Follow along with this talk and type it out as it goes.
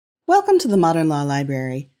Welcome to the Modern Law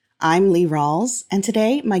Library. I'm Lee Rawls, and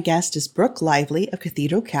today my guest is Brooke Lively of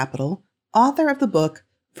Cathedral Capital, author of the book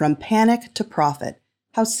From Panic to Profit: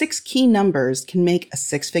 How 6 Key Numbers Can Make a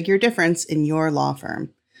Six-Figure Difference in Your Law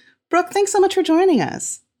Firm. Brooke, thanks so much for joining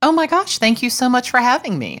us. Oh my gosh, thank you so much for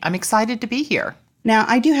having me. I'm excited to be here. Now,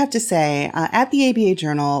 I do have to say, at the ABA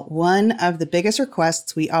Journal, one of the biggest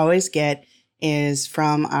requests we always get is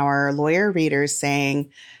from our lawyer readers saying,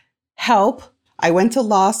 help, I went to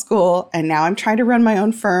law school and now I'm trying to run my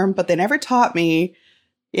own firm, but they never taught me,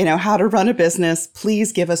 how to run a business.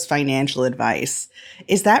 Please give us financial advice.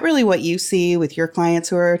 Is that really what you see with your clients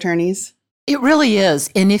who are attorneys? It really is.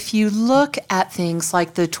 And if you look at things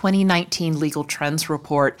like the 2019 Legal Trends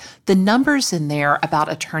Report, the numbers in there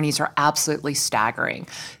about attorneys are absolutely staggering.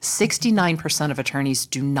 69% of attorneys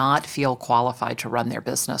do not feel qualified to run their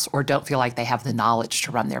business or don't feel like they have the knowledge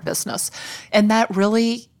to run their business. And that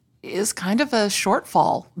really is kind of a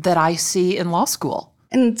shortfall that I see in law school.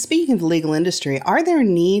 And speaking of the legal industry, are there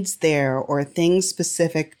needs there or things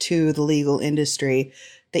specific to the legal industry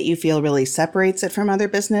that you feel really separates it from other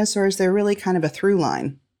business, or is there really kind of a through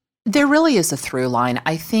line? There really is a through line.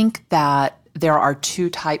 I think that there are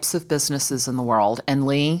 2 types of businesses in the world. And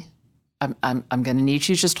Lee, I'm going to need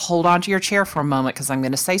you to just hold on to your chair for a moment because I'm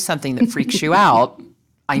going to say something that freaks you out.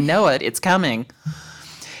 I know it. It's coming.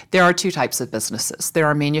 There are 2 types of businesses. There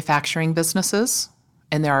are manufacturing businesses,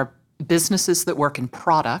 and there are businesses that work in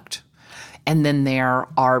product, and then there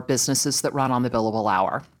are businesses that run on the billable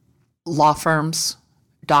hour. Law firms,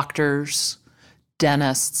 doctors,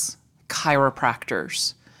 dentists,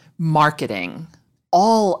 chiropractors, marketing,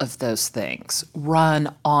 all of those things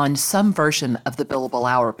run on some version of the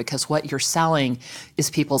billable hour because what you're selling is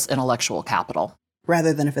people's intellectual capital.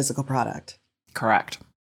 Rather than a physical product. Correct.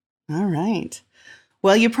 All right.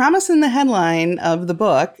 Well, you promise in the headline of the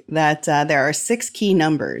book that there are 6 key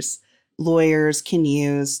numbers lawyers can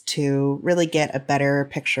use to really get a better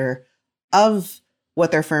picture of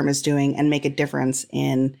what their firm is doing and make a difference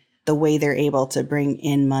in the way they're able to bring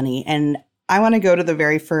in money. And I want to go to the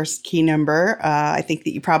very first key number. I think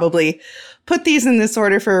that you probably put these in this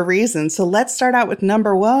order for a reason. So let's start out with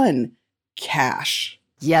number 1, cash.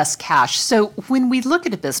 Yes, cash. So when we look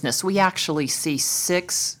at a business, we actually see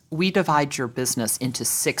we divide your business into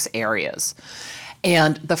 6 areas.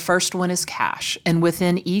 And the first one is cash. And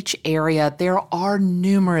within each area, there are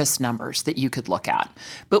numerous numbers that you could look at.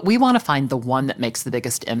 But we want to find the one that makes the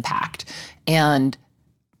biggest impact. And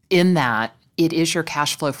in that, it is your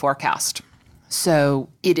cash flow forecast. So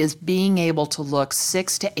it is being able to look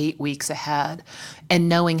 6 to 8 weeks ahead and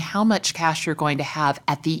knowing how much cash you're going to have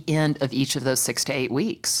at the end of each of those 6 to 8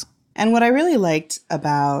 weeks. And what I really liked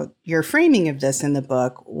about your framing of this in the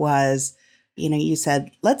book was, you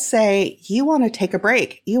said, let's say you want to take a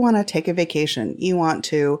break. You want to take a vacation. You want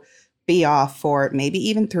to be off for maybe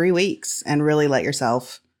even 3 weeks and really let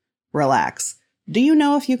yourself relax. Do you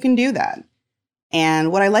know if you can do that?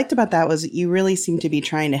 And what I liked about that was you really seem to be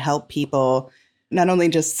trying to help people not only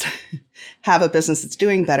just have a business that's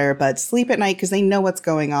doing better, but sleep at night because they know what's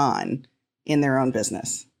going on in their own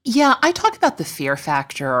business. Yeah, I talk about the fear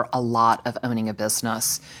factor a lot of owning a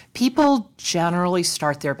business. People generally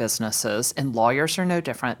start their businesses, and lawyers are no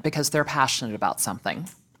different, because they're passionate about something.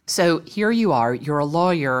 So here you are, you're a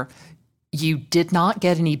lawyer, you did not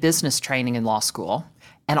get any business training in law school,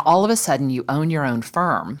 and all of a sudden you own your own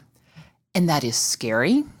firm. And that is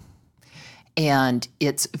scary. And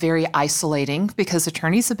it's very isolating because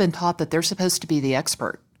attorneys have been taught that they're supposed to be the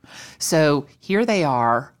expert. So here they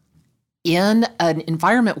are in an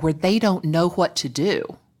environment where they don't know what to do.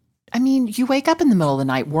 I mean, you wake up in the middle of the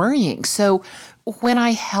night worrying. So when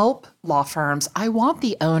I help law firms, I want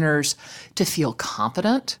the owners to feel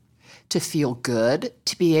confident, to feel good,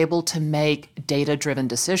 to be able to make data-driven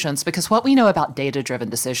decisions. Because what we know about data-driven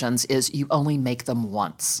decisions is you only make them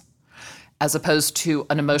once, as opposed to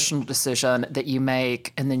an emotional decision that you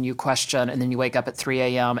make and then you question and then you wake up at 3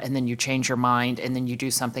 a.m. and then you change your mind and then you do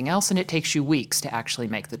something else and it takes you weeks to actually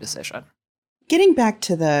make the decision. Getting back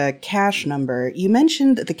to the cash number, you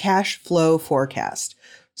mentioned the cash flow forecast.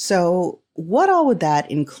 So what all would that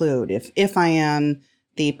include if I am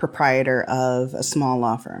the proprietor of a small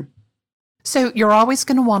law firm? So you're always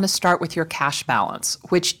going to want to start with your cash balance,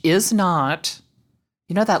 which is not,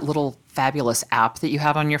 that little fabulous app that you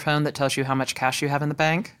have on your phone that tells you how much cash you have in the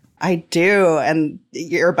bank? I do. And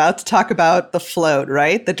you're about to talk about the float,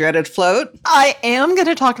 right? The dreaded float? I am going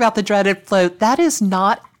to talk about the dreaded float. That is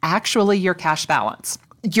not actually your cash balance.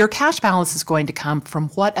 Your cash balance is going to come from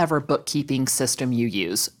whatever bookkeeping system you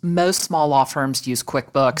use. Most small law firms use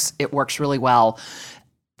QuickBooks. It works really well.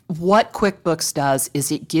 What QuickBooks does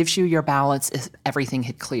is it gives you your balance if everything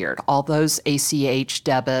had cleared, all those ACH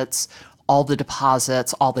debits, all the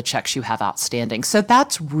deposits, all the checks you have outstanding. So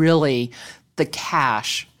that's really the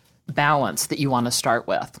cash balance that you want to start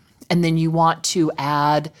with. And then you want to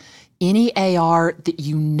add any AR that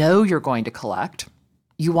you know you're going to collect.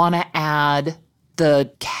 You want to add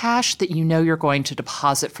the cash that you know you're going to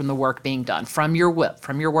deposit from the work being done, from your WIP,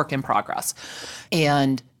 from your work in progress.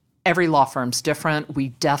 And every law firm's different. We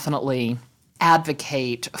definitely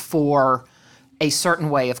advocate for a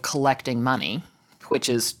certain way of collecting money, which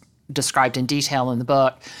is described in detail in the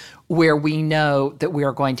book, where we know that we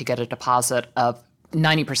are going to get a deposit of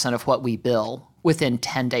 90% of what we bill within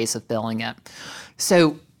 10 days of billing it.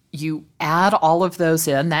 So you add all of those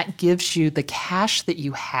in, that gives you the cash that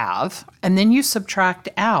you have, and then you subtract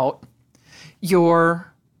out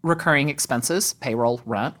your recurring expenses, payroll,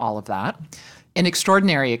 rent, all of that. In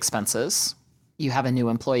extraordinary expenses, you have a new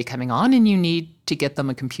employee coming on and you need to get them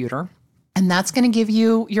a computer, and that's going to give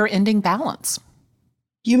you your ending balance.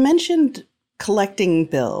 You mentioned collecting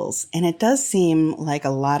bills, and it does seem like a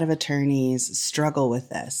lot of attorneys struggle with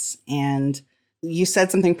this. And you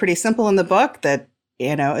said something pretty simple in the book that,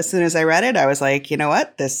 as soon as I read it, I was like, you know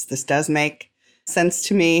what, this does make sense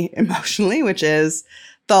to me emotionally, which is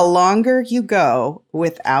the longer you go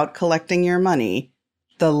without collecting your money,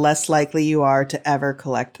 the less likely you are to ever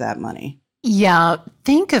collect that money. Yeah,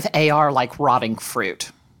 think of AR like rotting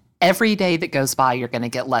fruit. Every day that goes by, you're going to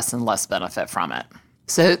get less and less benefit from it.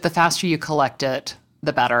 So the faster you collect it,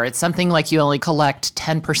 the better. It's something like you only collect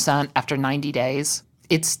 10% after 90 days.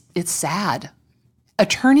 It's sad.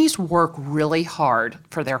 Attorneys work really hard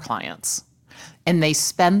for their clients, and they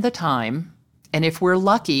spend the time, and if we're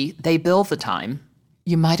lucky, they bill the time.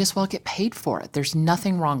 You might as well get paid for it. There's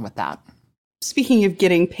nothing wrong with that. Speaking of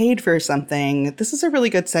getting paid for something, this is a really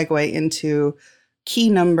good segue into key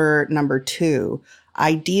number 2,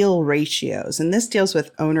 ideal ratios. And this deals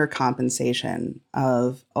with owner compensation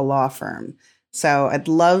of a law firm. So I'd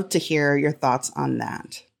love to hear your thoughts on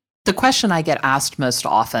that. The question I get asked most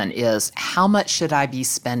often is, how much should I be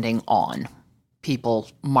spending on people,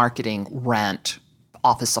 marketing, rent,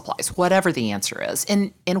 office supplies, whatever the answer is?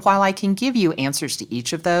 And while I can give you answers to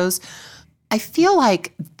each of those, I feel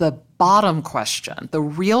like the bottom question, the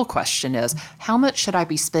real question is, how much should I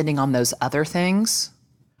be spending on those other things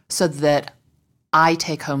so that I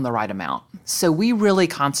take home the right amount? So we really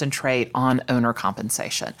concentrate on owner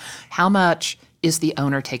compensation. How much is the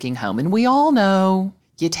owner taking home? And we all know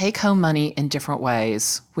you take home money in different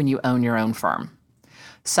ways when you own your own firm.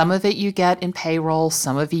 Some of it you get in payroll,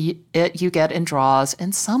 some of it you get in draws,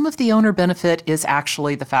 and some of the owner benefit is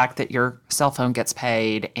actually the fact that your cell phone gets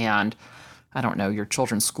paid and, I don't know, your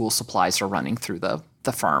children's school supplies are running through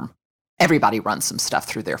the firm. Everybody runs some stuff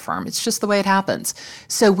through their firm. It's just the way it happens.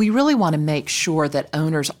 So we really want to make sure that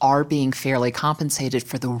owners are being fairly compensated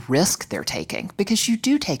for the risk they're taking, because you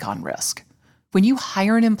do take on risk. When you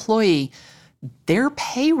hire an employee, their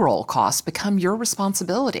payroll costs become your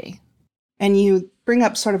responsibility. And you bring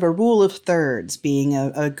up sort of a rule of thirds being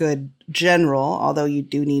a good general, although you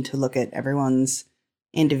do need to look at everyone's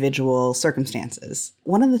individual circumstances.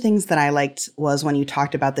 One of the things that I liked was when you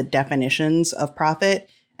talked about the definitions of profit,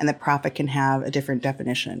 and that profit can have a different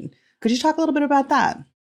definition. Could you talk a little bit about that?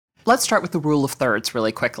 Let's start with the rule of thirds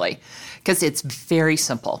really quickly, because it's very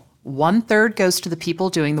simple. 1/3 goes to the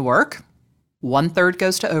people doing the work, 1/3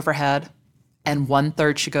 goes to overhead, and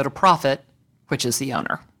 1/3 should go to profit, which is the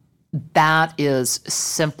owner. That is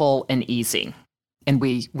simple and easy, and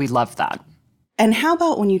we love that. And how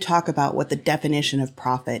about when you talk about what the definition of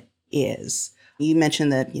profit is? You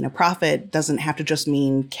mentioned that, profit doesn't have to just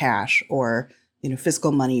mean cash or,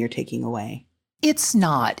 physical money you're taking away. It's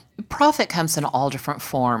not. Profit comes in all different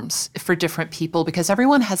forms for different people because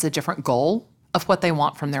everyone has a different goal of what they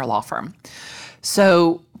want from their law firm.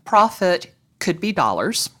 So profit could be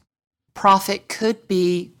dollars. Profit could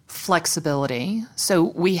be flexibility.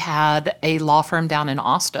 So we had a law firm down in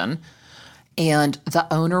Austin, and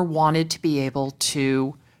the owner wanted to be able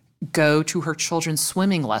to go to her children's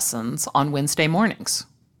swimming lessons on Wednesday mornings.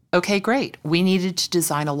 Okay, great. We needed to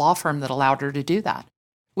design a law firm that allowed her to do that.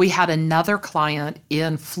 We had another client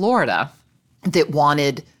in Florida that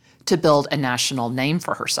wanted to build a national name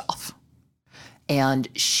for herself. And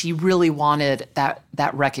she really wanted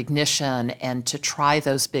that recognition and to try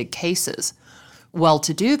those big cases. Well,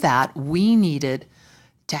 to do that, we needed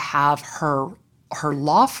to have her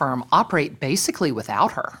law firm operate basically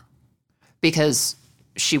without her, because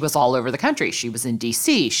she was all over the country. She was in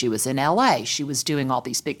DC, she was in LA, she was doing all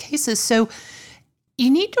these big cases. So you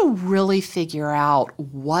need to really figure out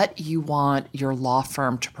what you want your law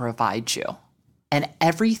firm to provide you. and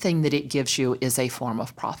everything that it gives you is a form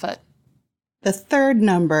of profit. The third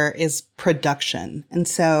number is production. And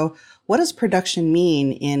so what does production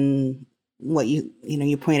mean in what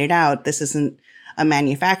you pointed out? This isn't a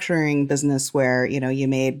manufacturing business where, you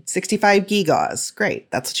made 65 gigas.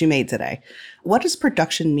 Great. That's what you made today. What does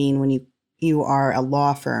production mean when you are a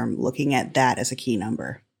law firm looking at that as a key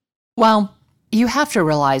number? Well, you have to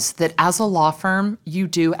realize that as a law firm, you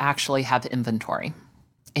do actually have inventory.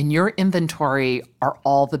 And your inventory are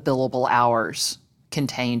all the billable hours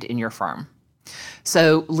contained in your firm.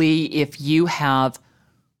 So, Lee, if you have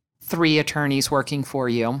 3 attorneys working for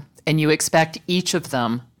you and you expect each of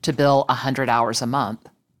them to bill 100 hours a month,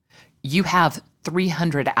 you have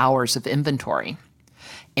 300 hours of inventory.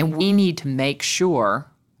 And we need to make sure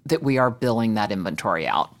that we are billing that inventory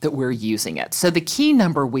out, that we're using it. So the key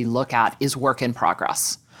number we look at is work in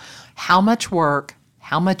progress. How much work,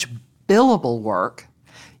 how much billable work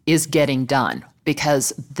is getting done?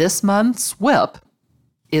 Because this month's WIP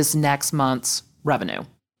is next month's revenue.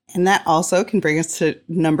 And that also can bring us to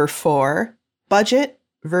number 4, budget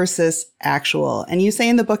versus actual. And you say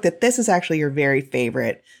in the book that this is actually your very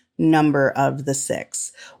favorite number of the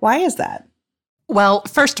 6. Why is that? Well,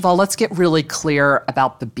 first of all, let's get really clear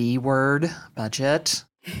about the B word, budget.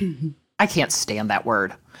 I can't stand that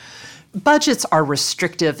word. Budgets are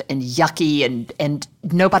restrictive and yucky and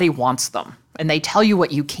nobody wants them. And they tell you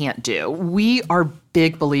what you can't do. We are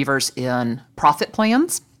big believers in profit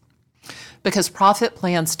plans because profit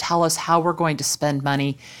plans tell us how we're going to spend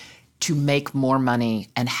money to make more money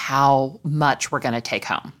and how much we're going to take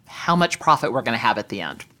home, how much profit we're going to have at the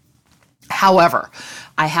end. However,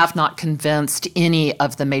 I have not convinced any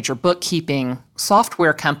of the major bookkeeping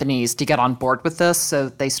software companies to get on board with this, so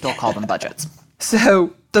they still call them budgets.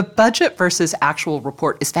 So the budget versus actual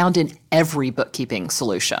report is found in every bookkeeping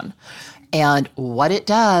solution. And what it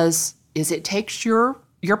does is it takes your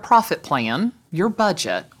profit plan, your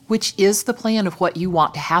budget, which is the plan of what you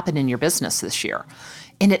want to happen in your business this year,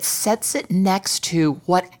 and it sets it next to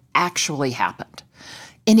what actually happened.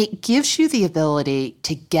 And it gives you the ability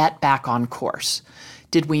to get back on course.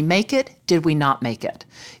 Did we make it? Did we not make it?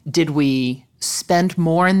 Did we spend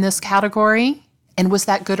more in this category? And was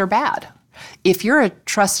that good or bad? If you're a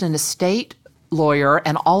trust and estate lawyer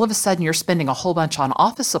and all of a sudden you're spending a whole bunch on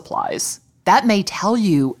office supplies, that may tell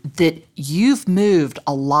you that you've moved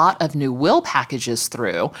a lot of new will packages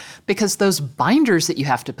through because those binders that you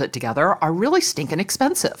have to put together are really stinking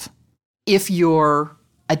expensive. If you're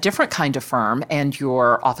a different kind of firm and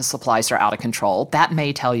your office supplies are out of control, that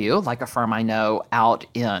may tell you, like a firm I know out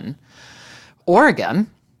in Oregon,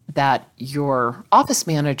 that your office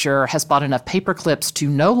manager has bought enough paper clips to,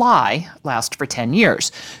 no lie, last for 10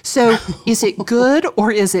 years. So is it good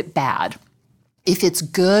or is it bad? If it's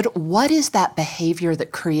good, what is that behavior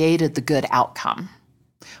that created the good outcome?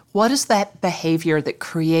 What is that behavior that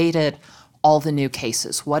created all the new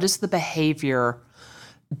cases? What is the behavior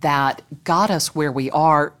that got us where we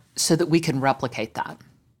are so that we can replicate that?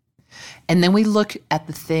 And then we look at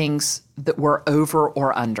the things that were over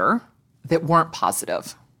or under that weren't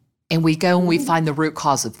positive. And we go and we find the root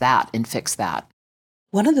cause of that and fix that.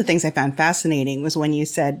 One of the things I found fascinating was when you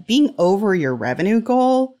said being over your revenue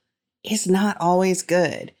goal is not always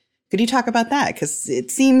good. Could you talk about that? Because it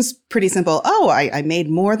seems pretty simple. Oh, I made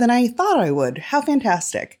more than I thought I would. How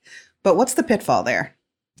fantastic. But what's the pitfall there?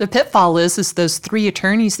 The pitfall is those 3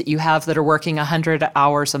 attorneys that you have that are working 100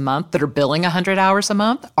 hours a month, that are billing 100 hours a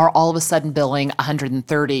month, are all of a sudden billing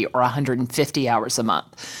 130 or 150 hours a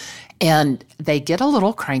month. And they get a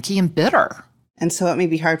little cranky and bitter. And so it may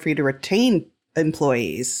be hard for you to retain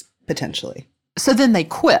employees, potentially. So then they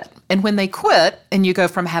quit. And when they quit, and you go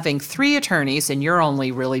from having 3 attorneys and you're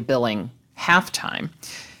only really billing half time,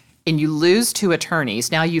 and you lose 2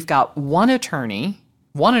 attorneys, now you've got 1 attorney,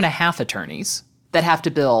 1.5 attorneys that have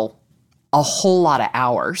to bill a whole lot of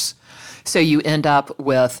hours. So you end up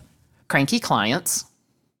with cranky clients.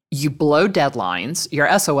 You blow deadlines. Your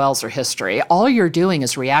SOLs are history. All you're doing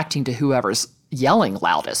is reacting to whoever's yelling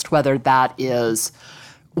loudest, whether that is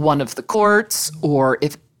one of the courts or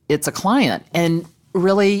if it's a client. And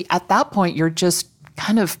really, at that point, you're just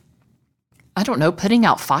kind of, putting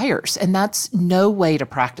out fires. And that's no way to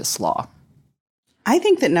practice law. I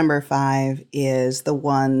think that number 5 is the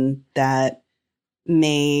one that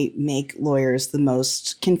may make lawyers the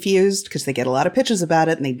most confused because they get a lot of pitches about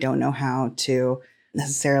it and they don't know how to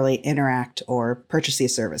necessarily interact or purchase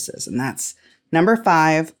these services. And that's number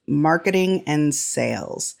 5, marketing and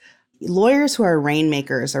sales. Lawyers who are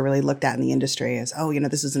rainmakers are really looked at in the industry as,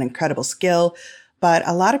 this is an incredible skill. But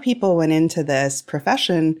a lot of people went into this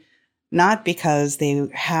profession not because they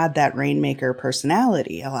had that rainmaker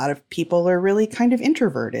personality. A lot of people are really kind of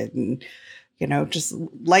introverted and, just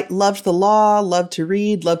loved the law, loved to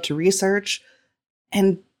read, loved to research,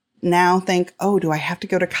 and now think, oh, do I have to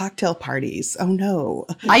go to cocktail parties? Oh, no.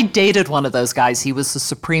 I dated one of those guys. He was a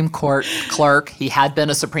Supreme Court clerk. He had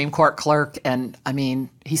been a Supreme Court clerk. And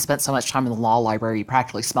he spent so much time in the law library, he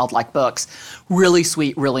practically smelled like books. Really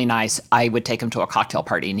sweet, really nice. I would take him to a cocktail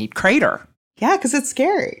party and he'd crater. Yeah, because it's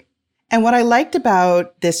scary. And what I liked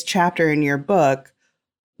about this chapter in your book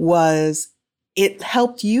was it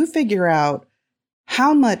helped you figure out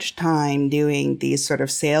how much time doing these sort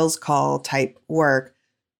of sales call type work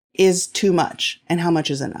is too much and how much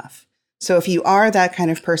is enough. So if you are that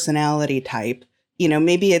kind of personality type,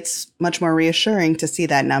 maybe it's much more reassuring to see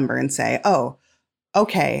that number and say, oh,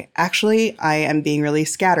 okay, actually, I am being really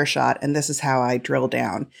scattershot and this is how I drill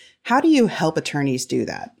down. How do you help attorneys do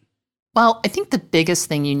that? Well, I think the biggest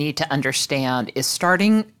thing you need to understand is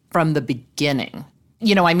starting from the beginning.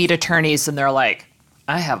 I meet attorneys and they're like,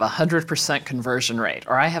 I have a 100% conversion rate,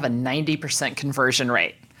 or I have a 90% conversion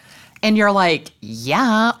rate. And you're like,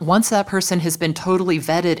 yeah, once that person has been totally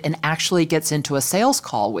vetted and actually gets into a sales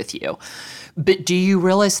call with you. But do you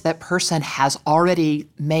realize that person has already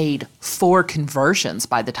made 4 conversions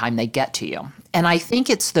by the time they get to you? And I think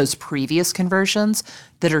it's those previous conversions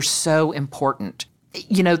that are so important.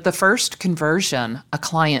 The first conversion a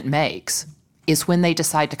client makes is when they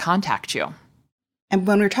decide to contact you. And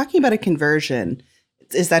when we're talking about a conversion,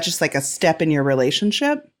 is that just like a step in your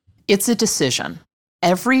relationship? It's a decision.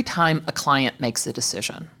 Every time a client makes a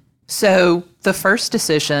decision. So the first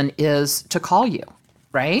decision is to call you,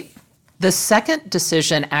 right? The second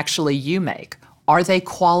decision actually you make. Are they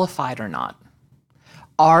qualified or not?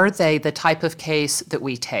 Are they the type of case that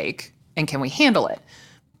we take, and can we handle it?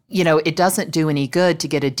 It doesn't do any good to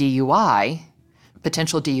get a DUI,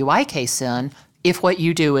 potential DUI case in, if what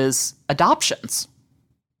you do is adoptions.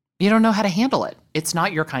 You don't know how to handle it. It's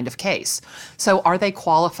not your kind of case. So are they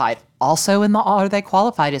qualified? Also in the are they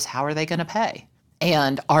qualified is how are they going to pay?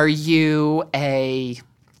 And are you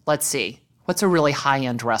let's see, what's a really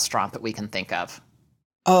high-end restaurant that we can think of?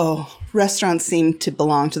 Oh, restaurants seem to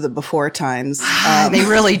belong to the before times. They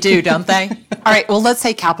really do, don't they? All right, well, let's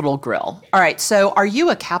say Capital Grille. All right, so are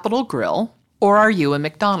you a Capital Grille or are you a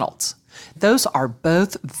McDonald's? Those are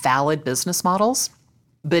both valid business models.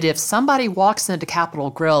 But if somebody walks into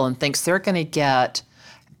Capital Grille and thinks they're going to get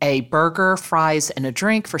a burger, fries, and a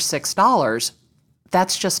drink for $6,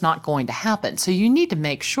 that's just not going to happen. So you need to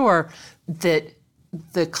make sure that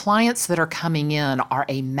the clients that are coming in are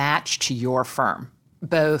a match to your firm,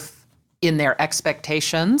 both in their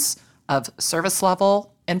expectations of service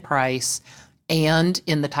level and price and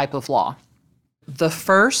in the type of law. The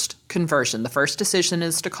first conversion, the first decision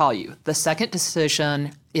is to call you. The second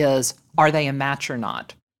decision is, are they a match or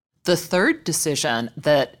not? The third decision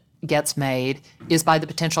that gets made is by the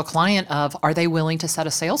potential client of, are they willing to set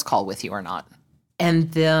a sales call with you or not?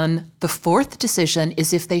 And then the fourth decision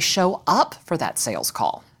is if they show up for that sales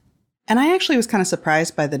call. And I actually was kind of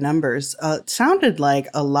surprised by the numbers. It sounded like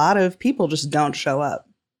a lot of people just don't show up.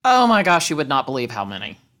 Oh my gosh, you would not believe how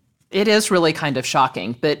many. It is really kind of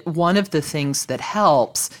shocking, but one of the things that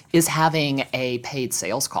helps is having a paid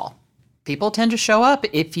sales call. People tend to show up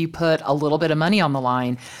if you put a little bit of money on the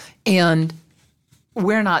line, and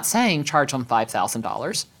we're not saying charge them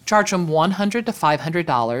 $5,000. Charge them $100 to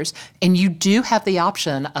 $500, and you do have the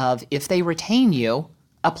option of, if they retain you,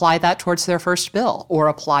 apply that towards their first bill or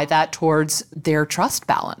apply that towards their trust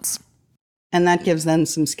balance. And that gives them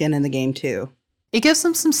some skin in the game too. It gives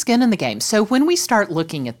them some skin in the game. So when we start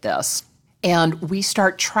looking at this and we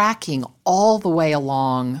start tracking all the way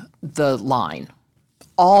along the line,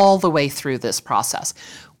 all the way through this process,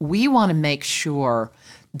 we want to make sure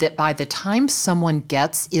that by the time someone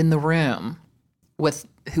gets in the room with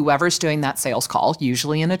whoever's doing that sales call,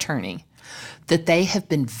 usually an attorney, that they have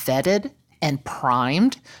been vetted and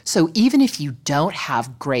primed. So even if you don't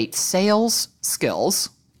have great sales skills,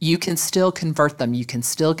 you can still convert them. You can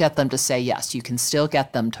still get them to say yes. You can still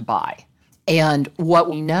get them to buy. And what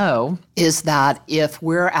we know is that if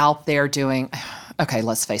we're out there doing, okay,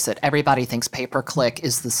 let's face it, everybody thinks pay-per-click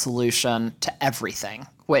is the solution to everything,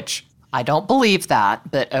 which I don't believe that,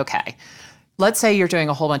 but okay. Let's say you're doing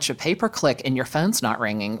a whole bunch of pay-per-click and your phone's not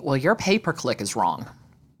ringing. Well, your pay-per-click is wrong.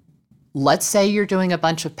 Let's say you're doing a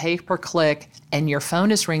bunch of pay-per-click and your phone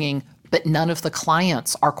is ringing, but none of the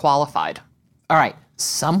clients are qualified. All right,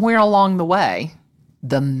 somewhere along the way,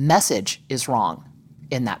 the message is wrong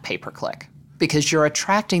in that pay-per-click because you're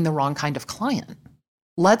attracting the wrong kind of client.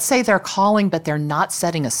 Let's say they're calling, but they're not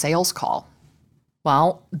setting a sales call.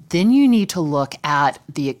 Well, then you need to look at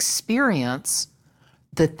the experience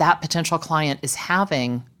that that potential client is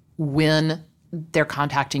having when they're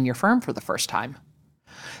contacting your firm for the first time.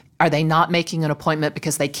 Are they not making an appointment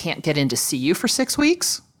because they can't get in to see you for 6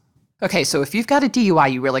 weeks? Okay, so if you've got a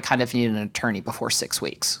DUI, you really kind of need an attorney before 6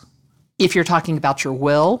 weeks. If you're talking about your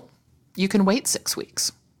will, you can wait 6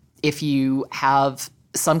 weeks. If you have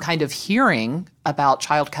some kind of hearing about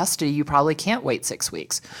child custody, you probably can't wait 6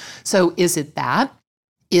 weeks. So is it that?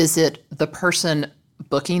 Is it the person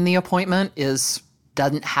booking the appointment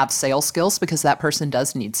doesn't have sales skills? Because that person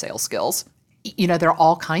does need sales skills. There are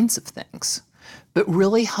all kinds of things. But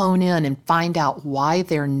really hone in and find out why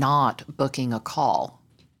they're not booking a call,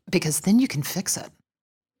 because then you can fix it.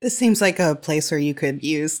 This seems like a place where you could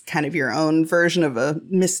use kind of your own version of a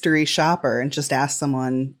mystery shopper and just ask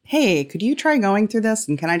someone, hey, could you try going through this?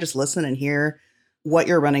 And can I just listen and hear what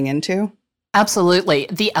you're running into? Absolutely.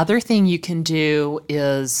 The other thing you can do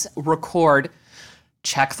is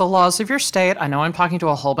check the laws of your state. I know I'm talking to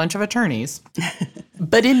a whole bunch of attorneys,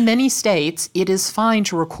 but in many states, it is fine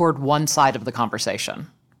to record one side of the conversation.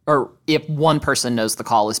 Or if one person knows the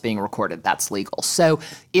call is being recorded, that's legal. So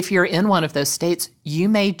if you're in one of those states, you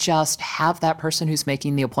may just have that person who's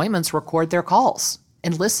making the appointments record their calls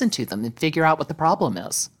and listen to them and figure out what the problem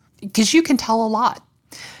is, because you can tell a lot.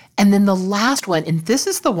 And then the last one, and this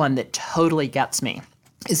is the one that totally gets me,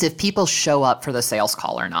 is if people show up for the sales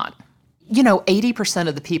call or not. 80%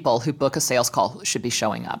 of the people who book a sales call should be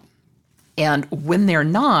showing up. And when they're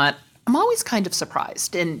not, I'm always kind of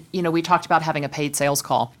surprised. And, we talked about having a paid sales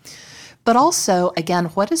call. But also, again,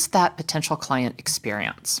 what is that potential client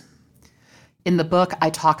experience? In the book,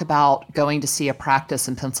 I talk about going to see a practice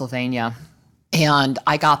in Pennsylvania. And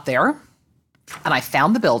I got there, and I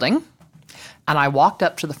found the building, and I walked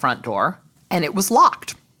up to the front door, and it was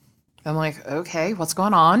locked. I'm like, okay, what's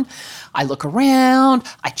going on? I look around,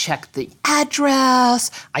 I check the address,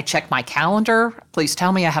 I check my calendar. Please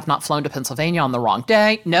tell me I have not flown to Pennsylvania on the wrong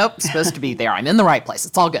day. Nope, supposed to be there. I'm in the right place.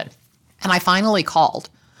 It's all good. And I finally called,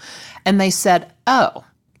 and they said, oh,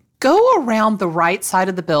 go around the right side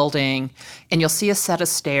of the building, and you'll see a set of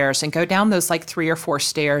stairs, and go down those 3 or 4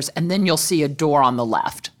 stairs, and then you'll see a door on the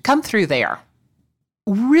left. Come through there.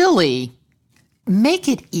 Really make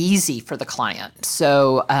it easy for the client.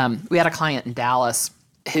 So we had a client in Dallas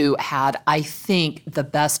who had, I think, the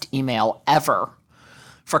best email ever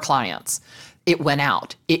for clients. It went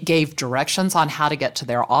out. It gave directions on how to get to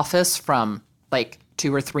their office from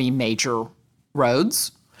 2 or 3 major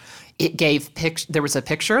roads. It gave there was a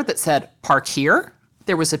picture that said, park here.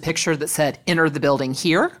 There was a picture that said, enter the building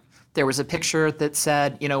here. There was a picture that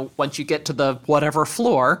said, once you get to the whatever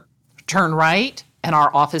floor, turn right. And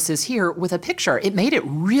our office is here, with a picture. It made it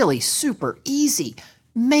really super easy.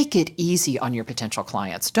 Make it easy on your potential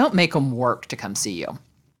clients. Don't make them work to come see you.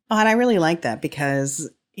 Oh, and I really like that because,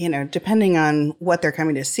 depending on what they're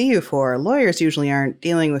coming to see you for, lawyers usually aren't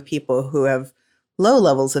dealing with people who have low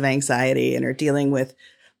levels of anxiety and are dealing with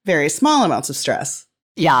very small amounts of stress.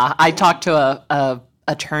 Yeah, I talked to a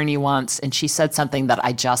attorney once, and she said something that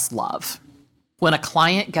I just love. When a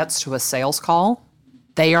client gets to a sales call,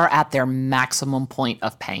 they are at their maximum point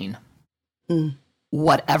of pain.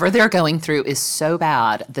 Whatever they're going through is so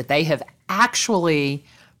bad that they have actually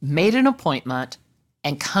made an appointment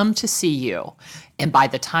and come to see you. And by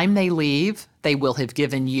the time they leave, they will have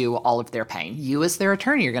given you all of their pain. You, as their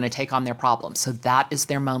attorney, are going to take on their problem. So that is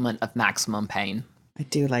their moment of maximum pain. I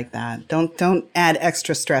do like that. Don't add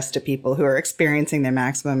extra stress to people who are experiencing their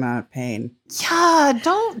maximum amount of pain. Yeah,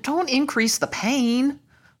 don't increase the pain.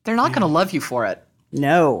 They're not going to love you for it.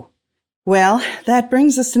 No. Well, that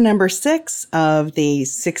brings us to number 6 of the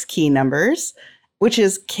 6 key numbers, which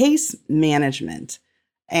is case management.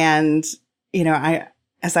 And,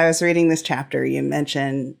 as I was reading this chapter, you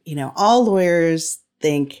mentioned, all lawyers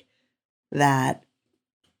think that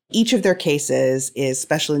each of their cases is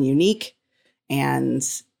special and unique. And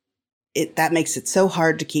that makes it so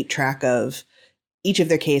hard to keep track of each of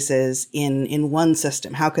their cases in one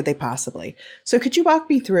system. How could they possibly? So could you walk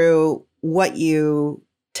me through what you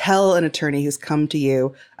tell an attorney who's come to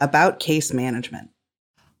you about case management?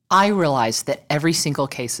 I realize that every single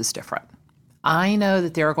case is different. I know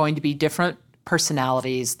that there are going to be different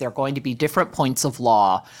personalities. There are going to be different points of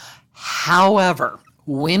law. However,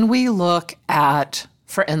 when we look at,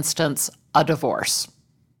 for instance, a divorce,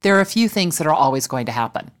 there are a few things that are always going to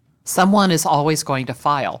happen. Someone is always going to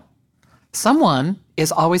file. Someone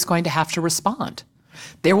is always going to have to respond.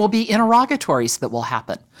 There will be interrogatories that will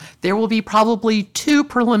happen. There will be probably 2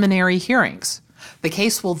 preliminary hearings. The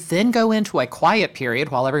case will then go into a quiet period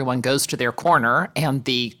while everyone goes to their corner and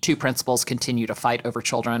the two principals continue to fight over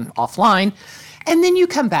children offline. And then you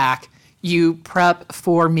come back, you prep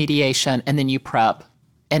for mediation, and then you prep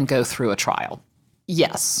and go through a trial.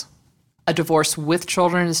 Yes, a divorce with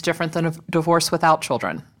children is different than a divorce without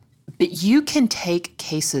children. But you can take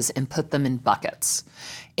cases and put them in buckets.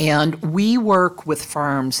 And we work with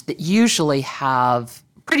firms that usually have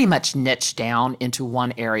pretty much niched down into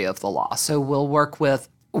one area of the law. So we'll work with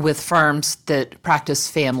firms that practice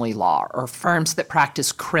family law or firms that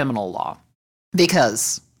practice criminal law.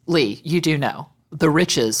 Because, Lee, you do know, the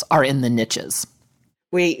riches are in the niches.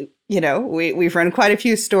 We've run quite a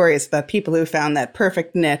few stories about people who found that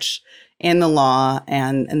perfect niche in the law,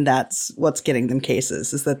 and that's what's getting them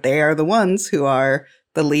cases, is that they are the ones who are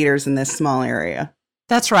the leaders in this small area.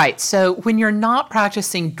 That's right. So when you're not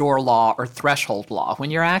practicing door law or threshold law,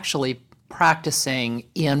 when you're actually practicing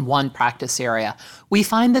in one practice area, we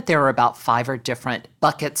find that there are about 5 different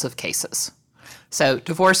buckets of cases. So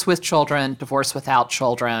divorce with children, divorce without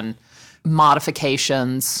children,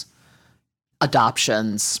 modifications,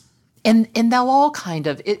 adoptions, and they'll all kind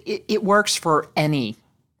of, it works for any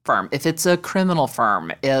firm. If it's a criminal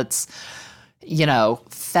firm, it's,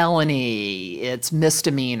 felony, it's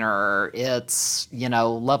misdemeanor, it's,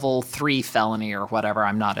 level 3 felony or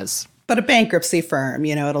whatever. But a bankruptcy firm,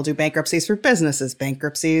 it'll do bankruptcies for businesses,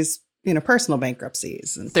 bankruptcies, personal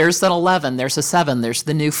bankruptcies. There's an 11, there's a 7, there's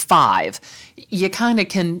the new 5. You kind of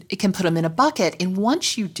can put them in a bucket. And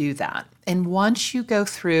once you do that, and once you go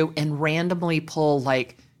through and randomly pull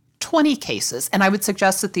like 20 cases, and I would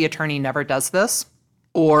suggest that the attorney never does this,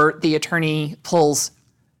 or the attorney pulls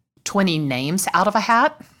 20 names out of a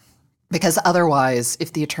hat, because otherwise,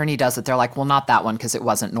 if the attorney does it, they're like, well, not that one because it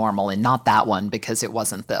wasn't normal, and not that one because it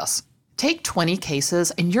wasn't this. Take 20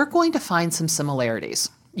 cases, and you're going to find some similarities.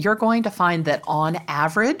 You're going to find that on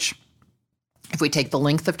average, if we take the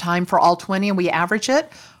length of time for all 20 and we average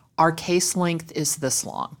it, our case length is this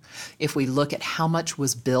long. If we look at how much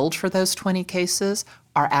was billed for those 20 cases,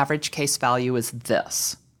 our average case value is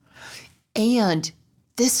this. And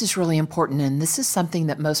this is really important, and this is something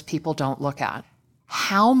that most people don't look at.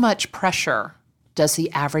 How much pressure does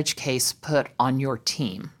the average case put on your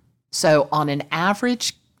team? So on an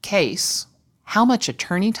average case, how much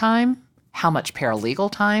attorney time, how much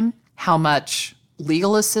paralegal time, how much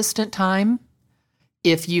legal assistant time?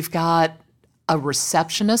 If you've got a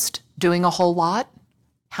receptionist doing a whole lot,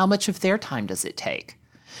 how much of their time does it take?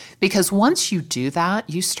 Because once you do that,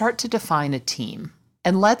 you start to define a team.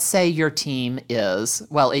 And let's say your team is,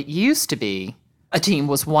 well, it used to be a team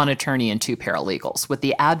was 1 attorney and 2 paralegals. With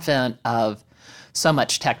the advent of so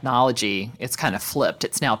much technology, it's kind of flipped.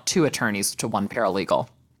 It's now 2 attorneys to 1 paralegal.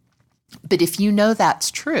 But if you know that's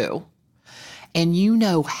true, and you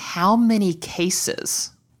know how many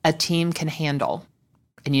cases a team can handle,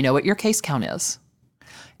 and you know what your case count is,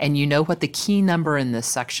 and you know what the key number in this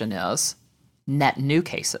section is, net new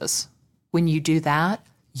cases, when you do that,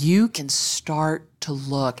 you can start to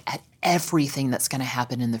look at everything that's going to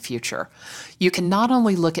happen in the future. You can not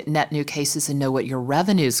only look at net new cases and know what your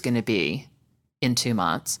revenue is going to be in 2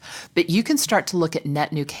 months, but you can start to look at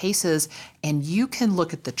net new cases, and you can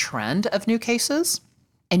look at the trend of new cases,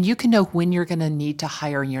 and you can know when you're going to need to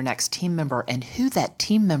hire your next team member and who that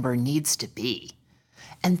team member needs to be.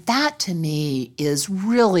 And that, to me, is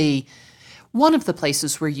really one of the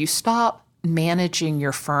places where you stop managing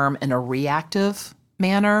your firm in a reactive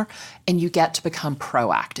manner and you get to become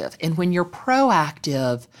proactive. And when you're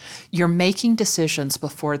proactive, you're making decisions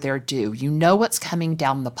before they're due. You know what's coming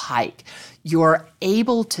down the pike. You're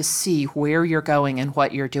able to see where you're going and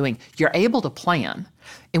what you're doing. You're able to plan.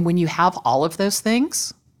 And when you have all of those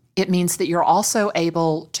things, it means that you're also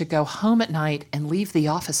able to go home at night and leave the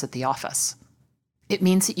office at the office. It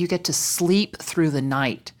means that you get to sleep through the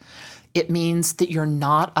night. It means that you're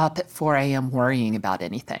not up at 4 a.m. worrying about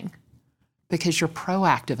anything because you're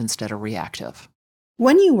proactive instead of reactive.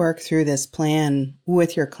 When you work through this plan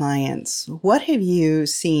with your clients, what have you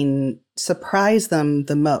seen surprise them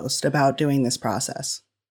the most about doing this process?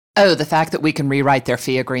 Oh, the fact that we can rewrite their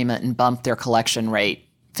fee agreement and bump their collection rate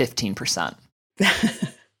 15%.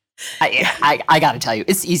 I got to tell you,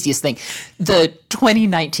 it's the easiest thing. The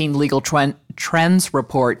 2019 Legal Trends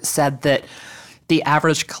report said that the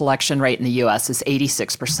average collection rate in the U.S. is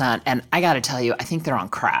 86%. And I got to tell you, I think they're on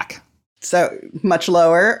crack. So much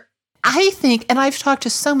lower? I think, and I've talked to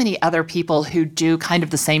so many other people who do kind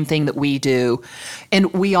of the same thing that we do,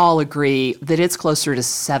 and we all agree that it's closer to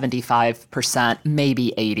 75%,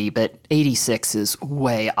 maybe 80, but 86 is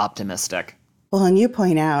way optimistic. Well, and you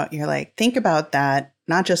point out, you're like, think about that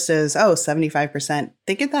not just as, oh, 75%.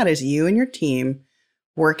 Think of that as you and your team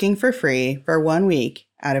working for free for 1 week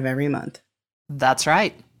out of every month. That's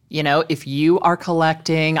right. You know, if you are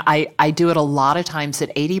collecting, I do it a lot of times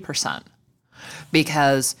at 80%,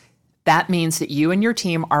 because that means that you and your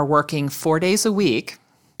team are working 4 days a week.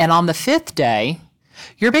 And on the 5th day,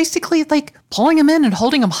 you're basically like pulling them in and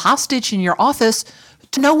holding them hostage in your office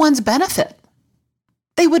to no one's benefit.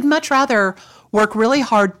 They would much rather work really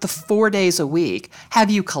hard the 4 days a week,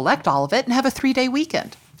 have you collect all of it, and have a 3-day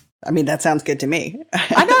weekend. I mean, that sounds good to me.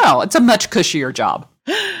 I know. It's a much cushier job.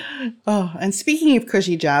 Oh, and speaking of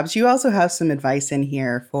cushy jobs, you also have some advice in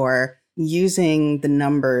here for using the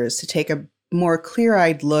numbers to take a more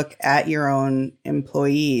clear-eyed look at your own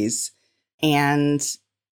employees and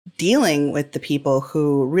dealing with the people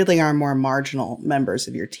who really are more marginal members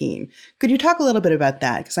of your team. Could you talk a little bit about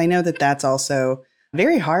that? Because I know that that's also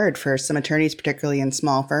very hard for some attorneys, particularly in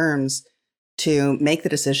small firms, to make the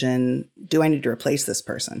decision, do I need to replace this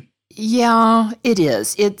person? Yeah, it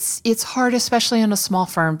is. It's hard, especially in a small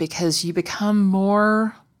firm, because you become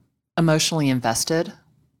more emotionally invested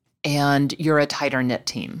and you're a tighter knit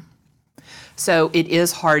team. So it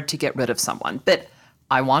is hard to get rid of someone. But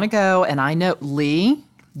I want to go, and I know, Lee,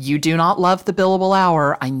 you do not love the billable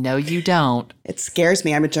hour. I know you don't. It scares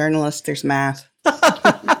me. I'm a journalist. There's math.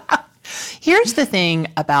 Here's the thing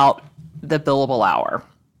about the billable hour.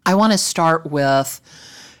 I want to start with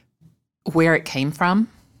where it came from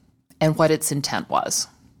and what its intent was.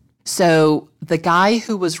 So the guy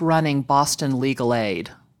who was running Boston Legal Aid,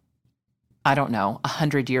 I don't know,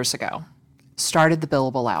 100 years ago, started the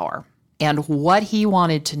billable hour. And what he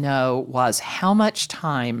wanted to know was how much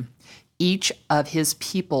time each of his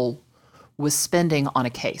people was spending on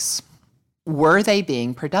a case. Were they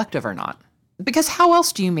being productive or not? Because how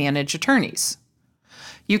else do you manage attorneys?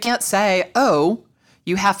 You can't say, oh,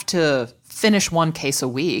 you have to finish one case a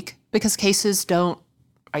week, because cases don't,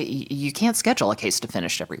 you can't schedule a case to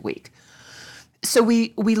finish every week. So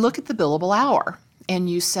we look at the billable hour and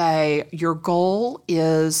you say, your goal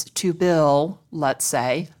is to bill, let's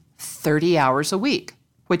say, 30 hours a week,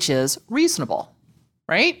 which is reasonable,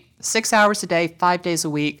 right? 6 hours a day, 5 days a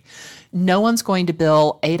week. No one's going to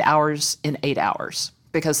bill 8 hours in 8 hours,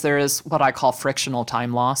 because there is what I call frictional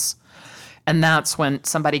time loss. And that's when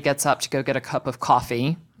somebody gets up to go get a cup of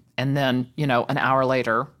coffee and then, an hour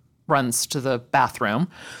later runs to the bathroom.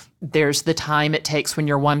 There's the time it takes when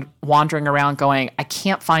you're wandering around going, I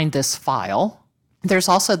can't find this file. There's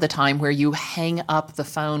also the time where you hang up the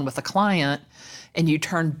phone with a client and you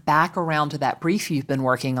turn back around to that brief you've been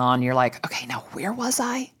working on. You're like, okay, now where was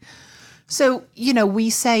I? So, we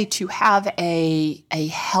say to have a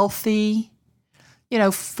healthy,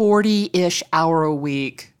 40-ish hour a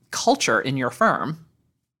week culture in your firm,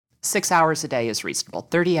 6 hours a day is reasonable,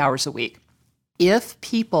 30 hours a week. If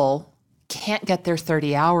people can't get their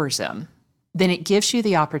 30 hours in, then it gives you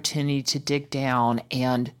the opportunity to dig down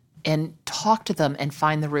and talk to them and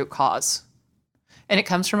find the root cause. And it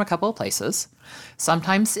comes from a couple of places.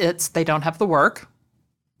 Sometimes it's they don't have the work.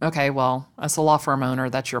 Okay, well, as a law firm owner,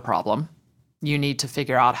 that's your problem. You need to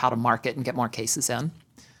figure out how to market and get more cases in.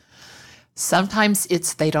 Sometimes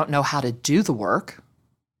it's they don't know how to do the work.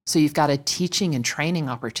 So you've got a teaching and training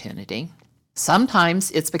opportunity.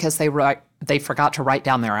 Sometimes it's because they forgot to write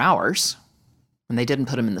down their hours and they didn't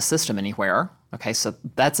put them in the system anywhere. Okay, so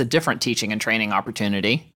that's a different teaching and training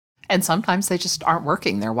opportunity. And sometimes they just aren't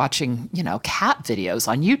working. They're watching, cat videos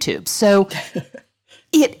on YouTube. So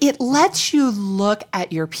it lets you look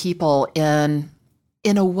at your people in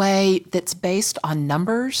a way that's based on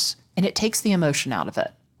numbers, and it takes the emotion out of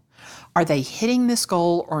it. Are they hitting this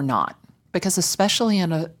goal or not? Because especially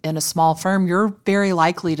in a small firm, you're very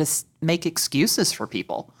likely to make excuses for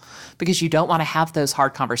people because you don't want to have those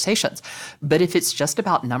hard conversations. But if it's just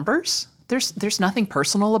about numbers, there's nothing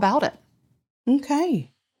personal about it.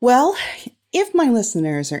 Okay. Well, if my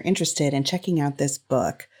listeners are interested in checking out this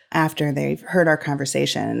book after they've heard our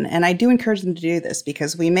conversation, and I do encourage them to do this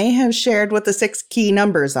because we may have shared what the 6 key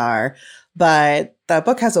numbers are, but the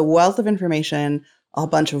book has a wealth of information, a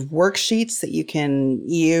bunch of worksheets that you can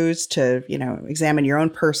use to, examine your own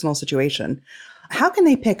personal situation. How can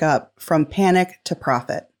they pick up From Panic to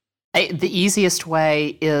Profit? The easiest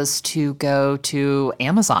way is to go to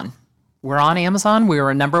Amazon. We're on Amazon. We were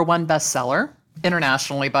a #1 bestseller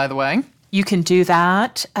internationally, by the way. You can do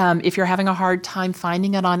that. If you're having a hard time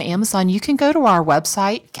finding it on Amazon, you can go to our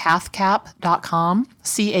website, cathcap.com,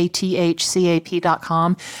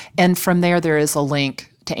 cathcap.com. And from there is a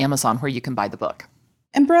link to Amazon where you can buy the book.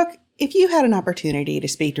 And Brooke, if you had an opportunity to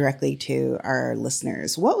speak directly to our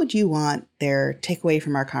listeners, what would you want their takeaway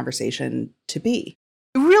from our conversation to be?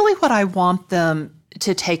 Really what I want them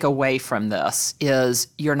to take away from this is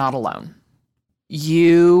you're not alone.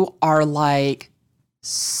 You are like,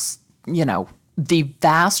 the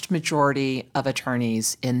vast majority of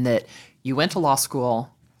attorneys in that you went to law school,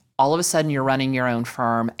 all of a sudden you're running your own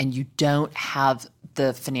firm, and you don't have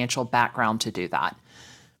the financial background to do that.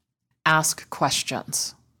 Ask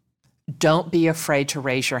questions. Don't be afraid to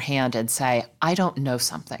raise your hand and say, I don't know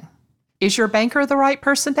something. Is your banker the right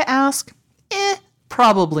person to ask?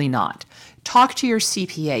 Probably not. Talk to your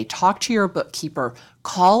CPA, talk to your bookkeeper,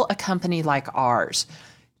 call a company like ours,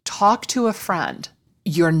 talk to a friend.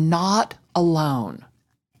 You're not alone.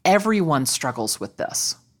 Everyone struggles with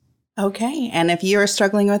this. Okay, and if you're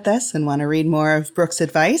struggling with this and want to read more of Brooke's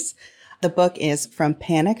advice, the book is From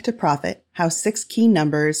Panic to Profit: How 6 Key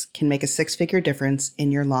Numbers Can Make a Six-Figure Difference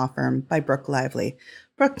in Your Law Firm by Brooke Lively.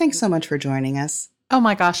 Brooke, thanks so much for joining us. Oh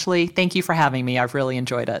my gosh, Lee, thank you for having me. I've really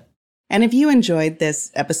enjoyed it. And if you enjoyed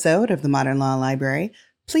this episode of the Modern Law Library,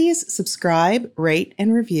 please subscribe, rate,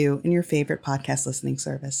 and review in your favorite podcast listening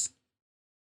service.